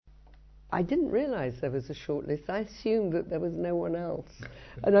I didn't realize there was a shortlist. I assumed that there was no one else.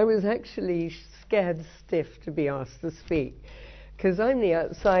 And I was actually scared stiff to be asked to speak, because I'm the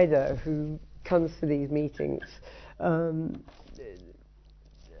outsider who comes to these meetings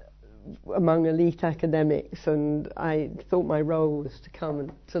among elite academics, and I thought my role was to come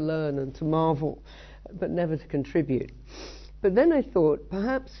and to learn and to marvel, but never to contribute. But then I thought,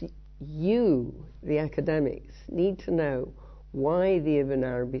 perhaps you, the academics, need to know why the Ibn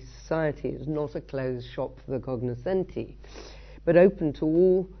Arabi Society is not a closed shop for the cognoscenti, but open to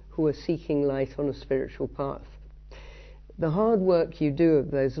all who are seeking light on a spiritual path. The hard work you do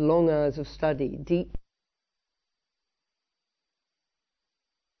of those long hours of study, deep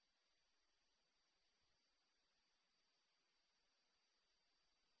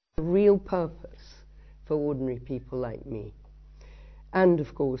real purpose for ordinary people like me. And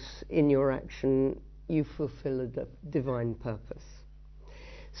of course, in your action, you fulfill a divine purpose.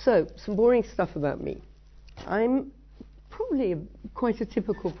 So, some boring stuff about me. I'm probably quite a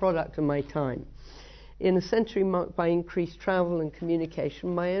typical product of my time. In a century marked by increased travel and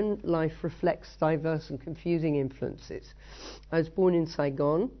communication, my own life reflects diverse and confusing influences. I was born in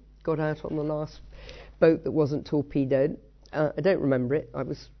Saigon, got out on the last boat that wasn't torpedoed. I don't remember it. I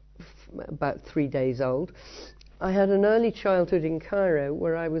was about 3 days old. I had an early childhood in Cairo,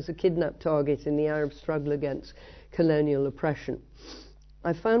 where I was a kidnapped target in the Arab struggle against colonial oppression.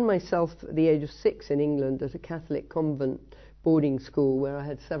 I found myself at the age of 6 in England at a Catholic convent boarding school where I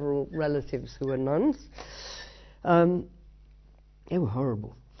had several relatives who were nuns. They were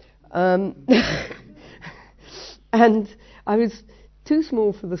horrible. And I was too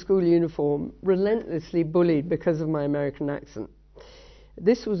small for the school uniform, relentlessly bullied because of my American accent.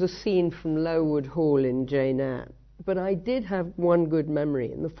 This was a scene from Lowood Hall in Jane Eyre, but I did have one good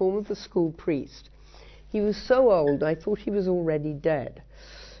memory in the form of the school priest. He was so old I thought he was already dead.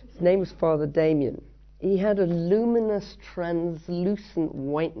 His name was Father Damien. He had a luminous, translucent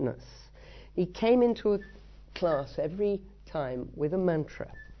whiteness. He came into a class every time with a mantra.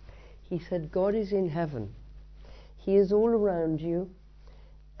 He said, God is in heaven. He is all around you,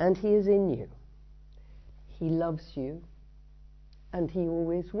 and he is in you. He loves you, and he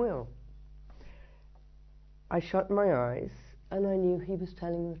always will. I shut my eyes, and I knew he was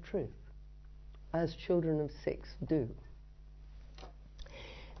telling the truth, as children of 6 do.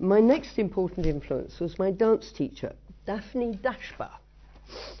 My next important influence was my dance teacher, Daphne Dashba,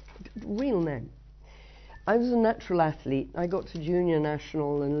 real name. I was a natural athlete. I got to junior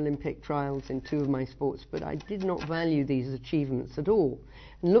national and Olympic trials in 2 of my sports, but I did not value these achievements at all,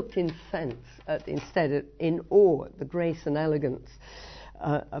 and looked in awe at the grace and elegance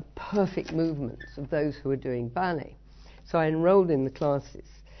of perfect movements of those who were doing ballet. So I enrolled in the classes.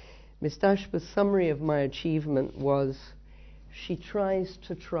 Miss Dashba's summary of my achievement was, she tries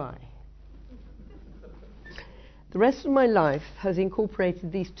to try. The rest of my life has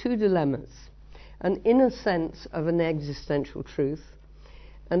incorporated these 2 dilemmas: an inner sense of an existential truth,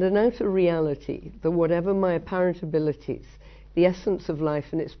 and an outer reality that whatever my apparent abilities, the essence of life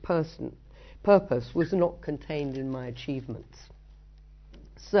and its purpose was not contained in my achievements.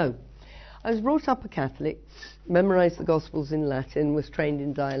 So, I was brought up a Catholic, memorized the Gospels in Latin, was trained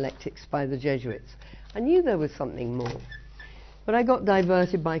in dialectics by the Jesuits. I knew there was something more, but I got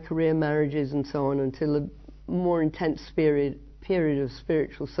diverted by career, marriages and so on until a more intense period of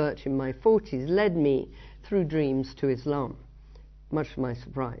spiritual search in my 40s led me through dreams to Islam, much to my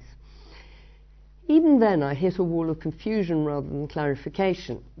surprise. Even then I hit a wall of confusion rather than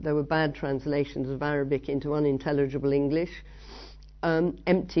clarification. There were bad translations of Arabic into unintelligible English,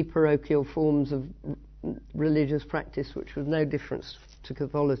 empty parochial forms of religious practice which was no difference to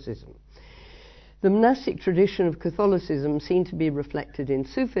Catholicism. The monastic tradition of Catholicism seemed to be reflected in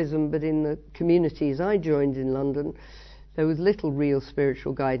Sufism, but in the communities I joined in London, there was little real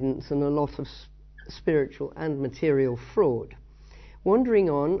spiritual guidance and a lot of spiritual and material fraud. Wandering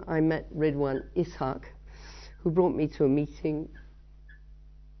on, I met Ridwan Ishaq, who brought me to a meeting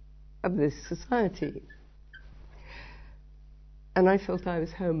of this society. And I felt I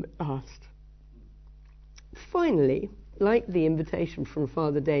was home at last. Finally, like the invitation from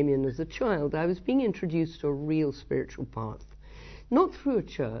Father Damien as a child, I was being introduced to a real spiritual path, not through a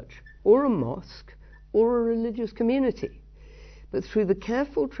church or a mosque or a religious community, but through the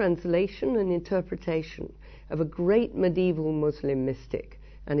careful translation and interpretation of a great medieval Muslim mystic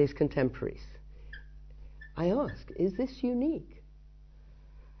and his contemporaries. I ask, is this unique?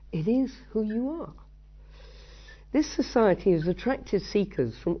 It is who you are. This society has attracted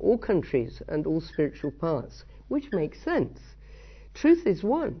seekers from all countries and all spiritual paths, which makes sense. Truth is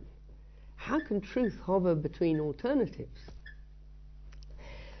one. How can truth hover between alternatives?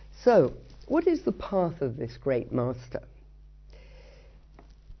 So, what is the path of this great master?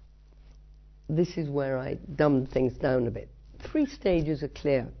 This is where I dumbed things down a bit. 3 stages are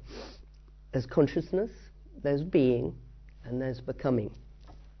clear. There's consciousness, there's being, and there's becoming.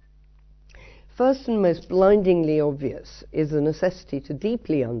 First and most blindingly obvious is the necessity to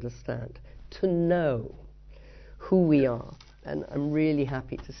deeply understand, to know who we are. And I'm really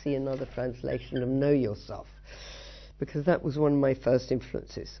happy to see another translation of Know Yourself, because that was one of my first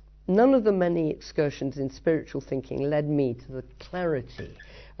influences. None of the many excursions in spiritual thinking led me to the clarity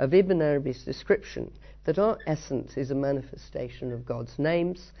of Ibn Arabi's description that our essence is a manifestation of God's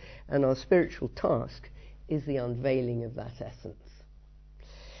names, and our spiritual task is the unveiling of that essence.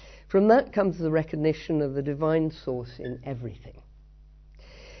 From that comes the recognition of the divine source in everything.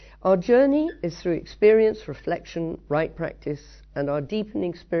 Our journey is through experience, reflection, right practice, and our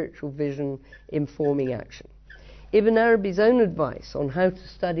deepening spiritual vision informing action. Ibn Arabi's own advice on how to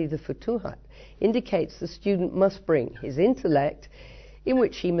study the Futuhat indicates the student must bring his intellect, in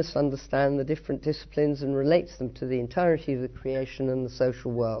which he must understand the different disciplines and relates them to the entirety of the creation and the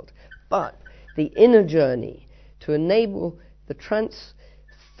social world, but the inner journey to enable the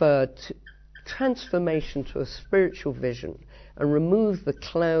transformation to a spiritual vision and remove the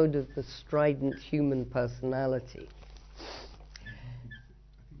cloud of the strident human personality.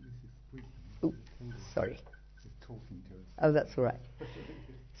 Ooh, sorry. Oh, that's all right.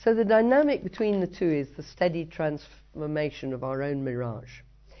 So the dynamic between the two is the steady transformation of our own mirage.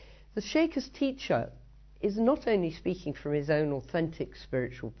 The Sheikh as teacher is not only speaking from his own authentic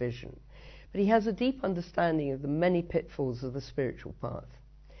spiritual vision, but he has a deep understanding of the many pitfalls of the spiritual path.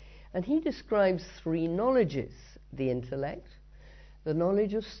 And he describes 3 knowledges: the intellect, the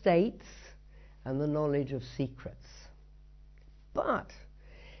knowledge of states, and the knowledge of secrets. But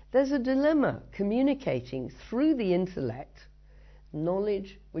there's a dilemma communicating through the intellect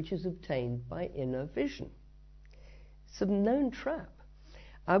knowledge which is obtained by inner vision. It's a known trap.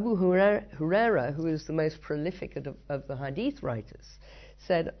 Abu Huraira, who is the most prolific of the hadith writers,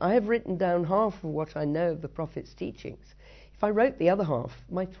 said, "I have written down half of what I know of the Prophet's teachings. If I wrote the other half,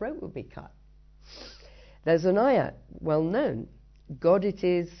 my throat would be cut." There's an ayat, well known: God it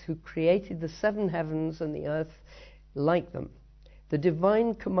is who created the 7 heavens and the earth like them. The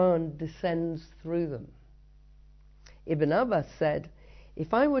divine command descends through them. Ibn Abbas said,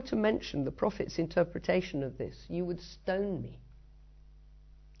 "If I were to mention the Prophet's interpretation of this, you would stone me."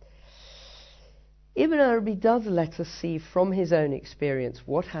 Ibn Arabi does let us see from his own experience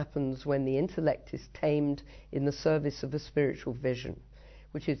what happens when the intellect is tamed in the service of a spiritual vision,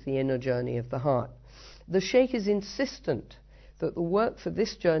 which is the inner journey of the heart. The Sheikh is insistent that the work for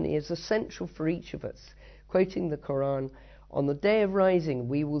this journey is essential for each of us. Quoting the Quran, "On the day of rising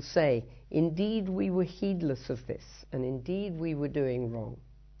we will say, indeed we were heedless of this, and indeed we were doing wrong."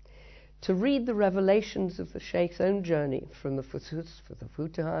 To read the revelations of the Sheikh's own journey from the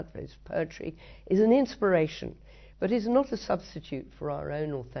Futuhat, for his poetry, is an inspiration, but is not a substitute for our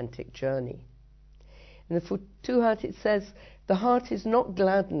own authentic journey. In the Futuhat it says, "The heart is not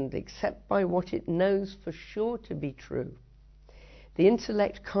gladdened except by what it knows for sure to be true." The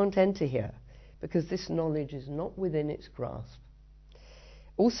intellect can't enter here, because this knowledge is not within its grasp.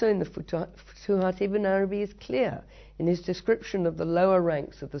 Also in the Futuhat, Ibn Arabi is clear in his description of the lower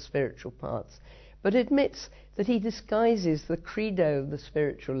ranks of the spiritual paths, but admits that he disguises the credo of the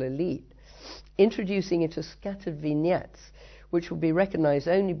spiritual elite, introducing into scattered vignettes which will be recognized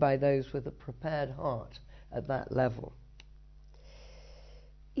only by those with a prepared heart at that level.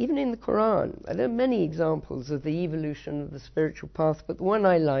 Even in the Quran, there are many examples of the evolution of the spiritual path, but the one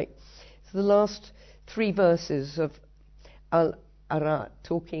I like is the last 3 verses of Al-Arat,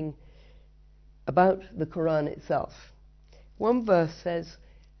 talking about the Quran itself. One verse says,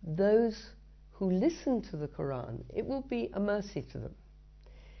 "Those who listen to the Quran, it will be a mercy to them."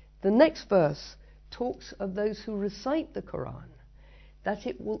 The next verse talks of those who recite the Quran, that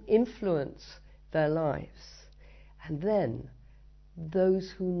it will influence their lives. And then,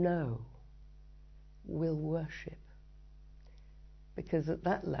 those who know will worship. Because at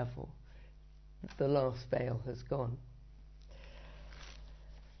that level, the last veil has gone.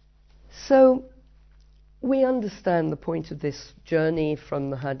 So, we understand the point of this journey from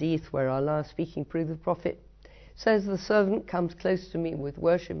the Hadith, where Allah, speaking through the Prophet, says, "The servant comes close to me with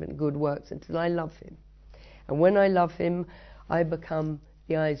worship and good works until I love him. And when I love him, I become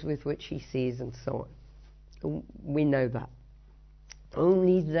the eyes with which he sees," and so on. We know that.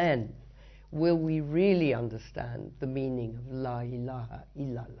 Only then will we really understand the meaning of La ilaha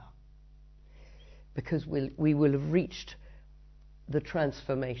illallah, because we will have reached the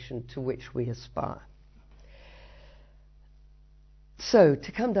transformation to which we aspire. So,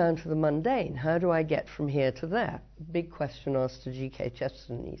 to come down to the mundane, how do I get from here to there? Big question asked to G.K.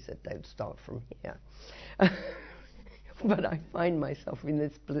 Chesterton. He said, don't start from here. But I find myself in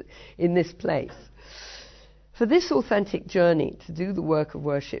this place. For this authentic journey to do the work of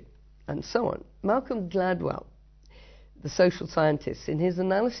worship and so on, Malcolm Gladwell, the social scientist, in his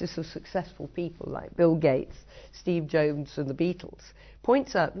analysis of successful people like Bill Gates, Steve Jobs and the Beatles,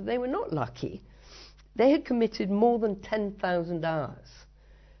 points out that they were not lucky. They had committed more than 10,000 hours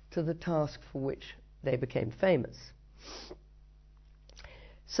to the task for which they became famous.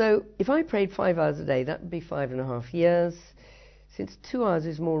 So if I prayed 5 hours a day, that would be 5.5 years. Since 2 hours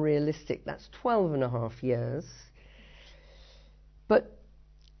is more realistic, that's 12.5 years. But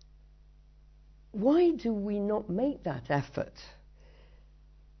why do we not make that effort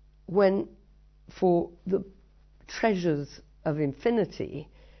when, for the treasures of infinity,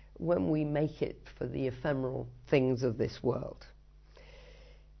 when we make it for the ephemeral things of this world?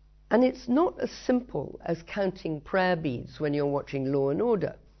 And it's not as simple as counting prayer beads when you're watching Law and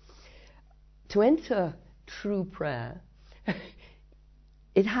Order. To enter true prayer,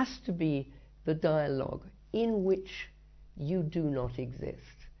 it has to be the dialogue in which you do not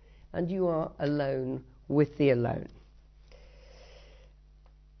exist, and you are alone with the alone.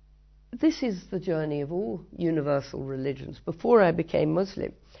 This is the journey of all universal religions. Before I became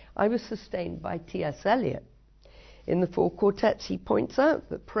Muslim, I was sustained by T.S. Eliot. In the Four Quartets, he points out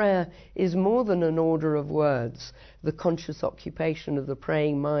that prayer is more than an order of words, the conscious occupation of the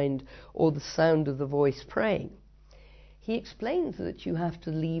praying mind, or the sound of the voice praying. He explains that you have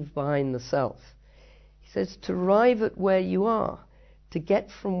to leave behind the self. He says, to arrive at where you are, to get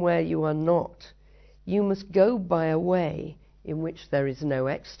from where you are not, you must go by a way in which there is no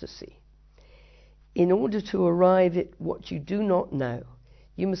ecstasy. In order to arrive at what you do not know,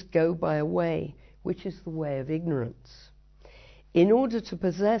 you must go by a way which is the way of ignorance. In order to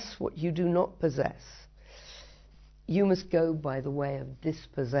possess what you do not possess, you must go by the way of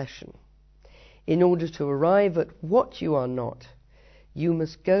dispossession. In order to arrive at what you are not, you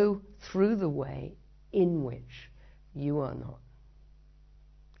must go through the way in which you are not.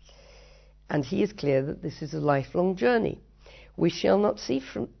 And he is clear that this is a lifelong journey. We shall not cease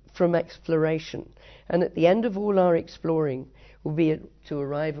from exploration, and at the end of all our exploring will be to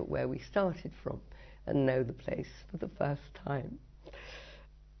arrive at where we started from and know the place for the first time.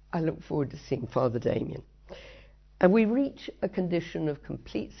 I look forward to seeing Father Damien. And we reach a condition of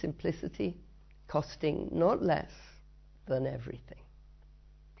complete simplicity, costing not less than everything.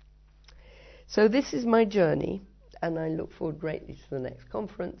 So this is my journey, and I look forward greatly to the next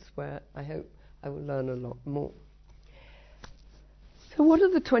conference, where I hope I will learn a lot more. So what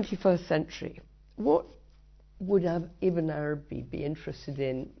of the 21st century? What would Ibn Arabi be interested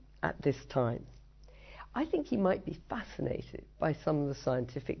in at this time? I think he might be fascinated by some of the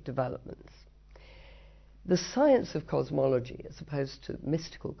scientific developments. The science of cosmology, as opposed to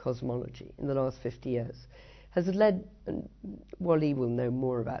mystical cosmology in the last 50 years, has led, and Wally will know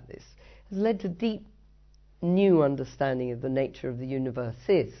more about this, has led to deep new understanding of the nature of the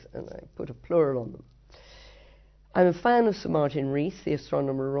universes, and I put a plural on them. I'm a fan of Sir Martin Rees, the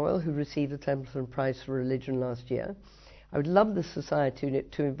Astronomer Royal, who received the Templeton Prize for Religion last year. I would love the Society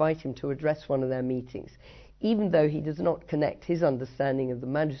to invite him to address one of their meetings, even though he does not connect his understanding of the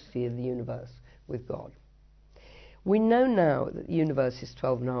majesty of the universe with God. We know now that the universe is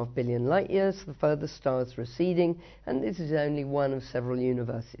 12.5 billion light years, the furthest stars receding, and this is only one of several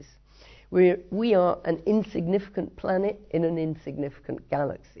universes. We are an insignificant planet in an insignificant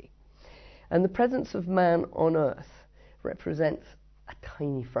galaxy. And the presence of man on Earth represents a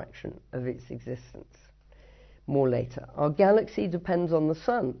tiny fraction of its existence. More later. Our galaxy depends on the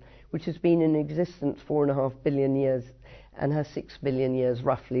Sun, which has been in existence 4.5 billion years and has 6 billion years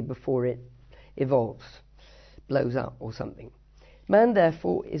roughly before it evolves, blows up or something. Man,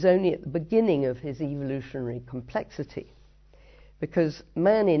 therefore, is only at the beginning of his evolutionary complexity, because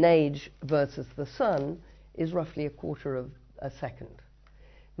man in age versus the Sun is roughly 1/4 of a second.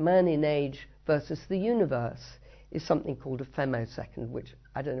 Man in age versus the universe is something called a femtosecond, which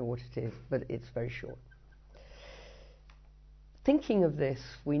I don't know what it is, but it's very short. Thinking of this,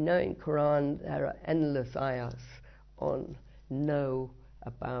 we know in Quran there are endless ayahs on know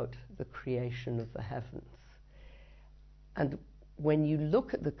about the creation of the heavens. And when you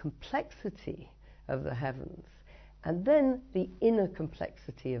look at the complexity of the heavens and then the inner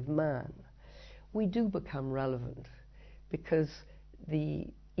complexity of man, we do become relevant, because the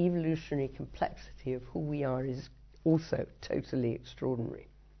evolutionary complexity of who we are is also totally extraordinary.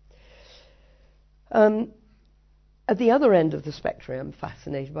 At the other end of the spectrum, I'm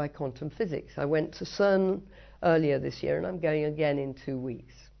fascinated by quantum physics. I went to CERN earlier this year, and I'm going again in 2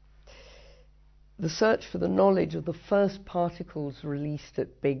 weeks. The search for the knowledge of the first particles released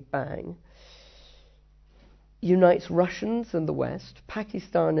at Big Bang unites Russians and the West,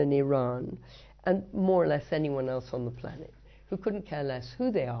 Pakistan and Iran, and more or less anyone else on the planet who couldn't care less who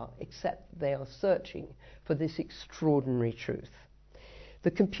they are, except they are searching for this extraordinary truth.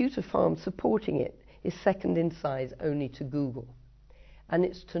 The computer farm supporting it is second in size only to Google, and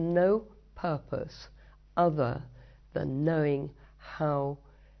it's to no purpose other than knowing how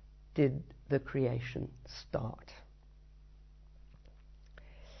did the creation start.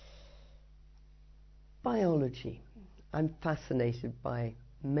 Biology. I'm fascinated by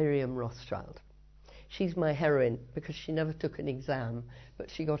Miriam Rothschild. She's my heroine because she never took an exam, but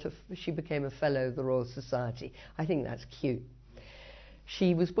she became a fellow of the Royal Society. I think that's cute.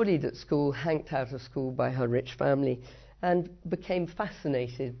 She was bullied at school, hanked out of school by her rich family, and became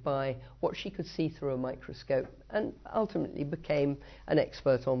fascinated by what she could see through a microscope, and ultimately became an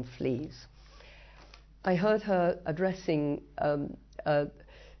expert on fleas. I heard her addressing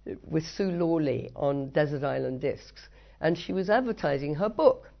with Sue Lawley on Desert Island Discs, and she was advertising her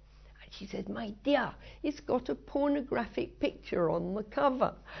book. And she said, "My dear, it's got a pornographic picture on the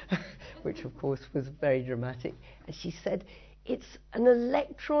cover," which of course was very dramatic. And she said, "It's an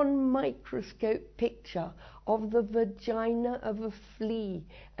electron microscope picture of the vagina of a flea,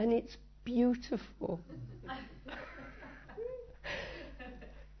 and it's beautiful."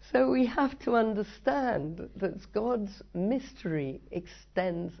 So we have to understand that God's mystery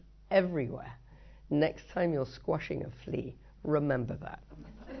extends everywhere. Next time you're squashing a flea, remember that.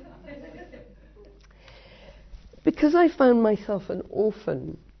 Because I found myself an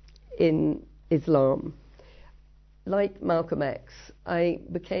orphan in Islam, like Malcolm X, I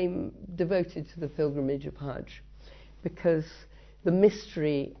became devoted to the pilgrimage of Hajj, because the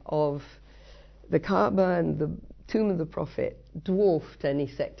mystery of the Kaaba and the tomb of the Prophet dwarfed any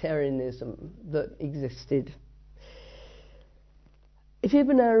sectarianism that existed. If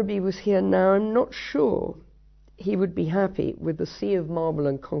Ibn Arabi was here now, I'm not sure he would be happy with the sea of marble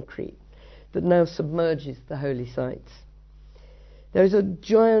and concrete that now submerges the holy sites. There is a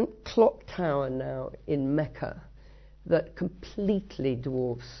giant clock tower now in Mecca that completely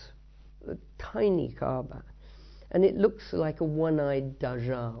dwarfs the tiny Kaaba, and it looks like a one-eyed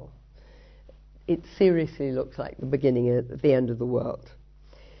Dajjal. It seriously looks like the beginning at the end of the world.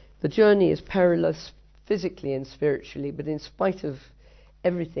 The journey is perilous physically and spiritually, but in spite of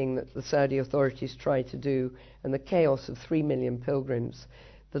everything that the Saudi authorities try to do and the chaos of 3 million pilgrims,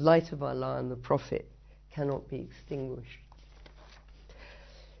 the light of Allah and the Prophet cannot be extinguished.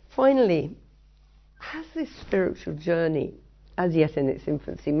 Finally, has this spiritual journey, as yet in its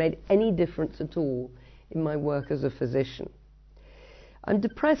infancy, made any difference at all in my work as a physician? I'm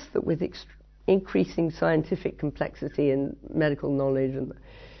depressed that with increasing scientific complexity and medical knowledge and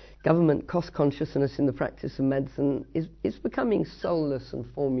government cost consciousness in the practice of medicine is becoming soulless and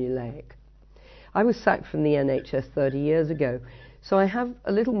formulaic. I was sacked from the NHS 30 years ago, so I have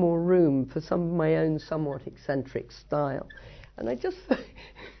a little more room for some of my own somewhat eccentric style. And I just...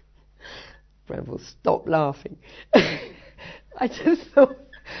 Brad will stop laughing. I just thought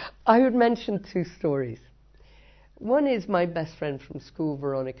I would mention 2 stories. One is my best friend from school,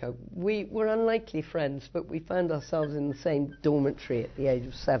 Veronica. We were unlikely friends, but we found ourselves in the same dormitory at the age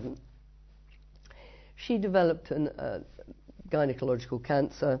of 7. She developed a gynecological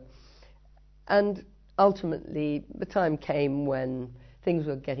cancer, and ultimately the time came when things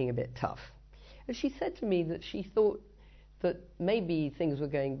were getting a bit tough. And she said to me that she thought that maybe things were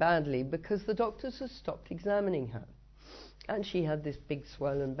going badly because the doctors had stopped examining her, and she had this big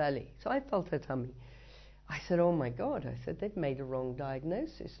swollen belly. So I felt her tummy. I said, "Oh my God," I said, "they've made a wrong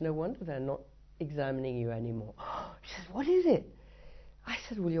diagnosis. No wonder they're not examining you anymore." She said, "What is it?" I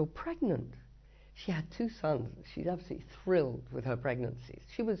said, "Well, you're pregnant." She had 2 sons. She's absolutely thrilled with her pregnancies.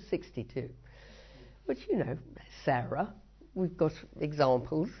 She was 62. But you know, Sarah, we've got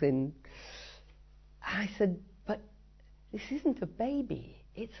examples in... I said, "But this isn't a baby.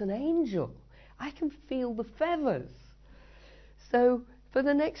 It's an angel. I can feel the feathers." So for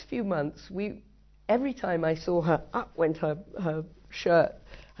the next few months, every time I saw her, up went her shirt,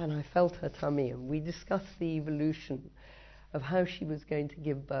 and I felt her tummy, and we discussed the evolution of how she was going to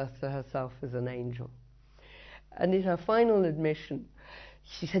give birth to herself as an angel. And in her final admission,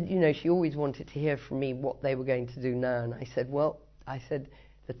 she said, you know, she always wanted to hear from me what they were going to do now. And I said,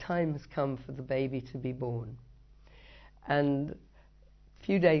 "The time has come for the baby to be born." And a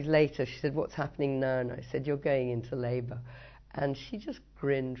few days later, she said, "What's happening now?" And I said, "You're going into labor." And she just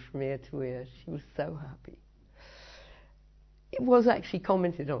grinned from ear to ear. She was so happy. it was actually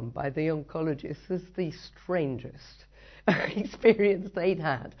commented on by the oncologists as the strangest experience they'd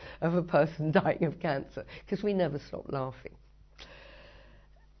had of a person dying of cancer, because we never stopped laughing.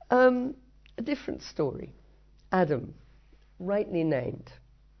 A different story. Adam, rightly named.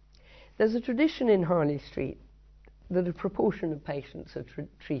 There's a tradition in Harley Street that a proportion of patients are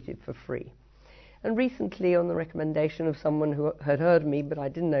treated for free. And recently, on the recommendation of someone who had heard me, but I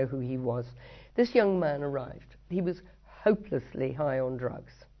didn't know who he was, this young man arrived. He was hopelessly high on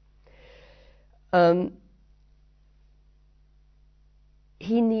drugs.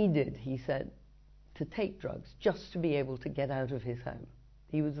 He needed, he said, to take drugs just to be able to get out of his home.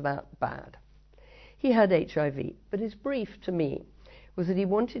 He was that bad. He had HIV, but his brief to me was that he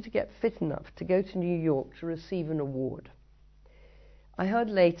wanted to get fit enough to go to New York to receive an award. I heard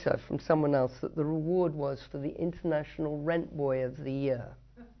later from someone else that the reward was for the International Rent Boy of the Year.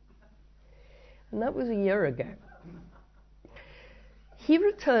 And that was a year ago. He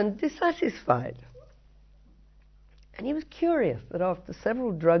returned dissatisfied. And he was curious that after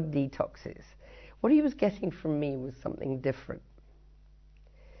several drug detoxes, what he was getting from me was something different.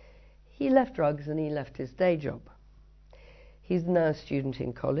 He left drugs and he left his day job. He's now a student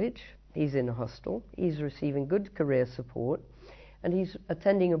in college, he's in a hostel, he's receiving good career support, and he's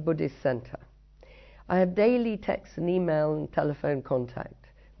attending a Buddhist center. I have daily text and email and telephone contact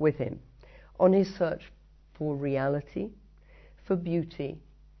with him on his search for reality, for beauty,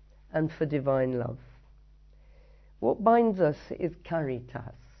 and for divine love. What binds us is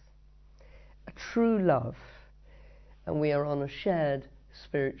caritas, a true love, and we are on a shared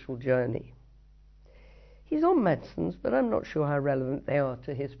spiritual journey. He's on medicines, but I'm not sure how relevant they are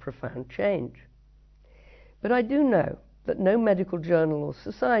to his profound change. But I do know that no medical journal or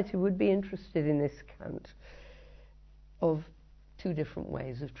society would be interested in this account of two different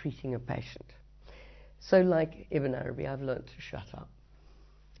ways of treating a patient. So like Ibn Arabi, I've learnt to shut up.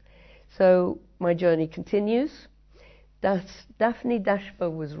 So my journey continues. Daphne Dashba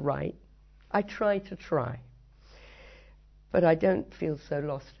was right. I try to try. But I don't feel so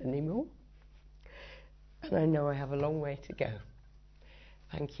lost anymore. And I know I have a long way to go.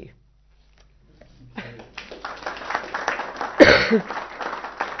 Thank you.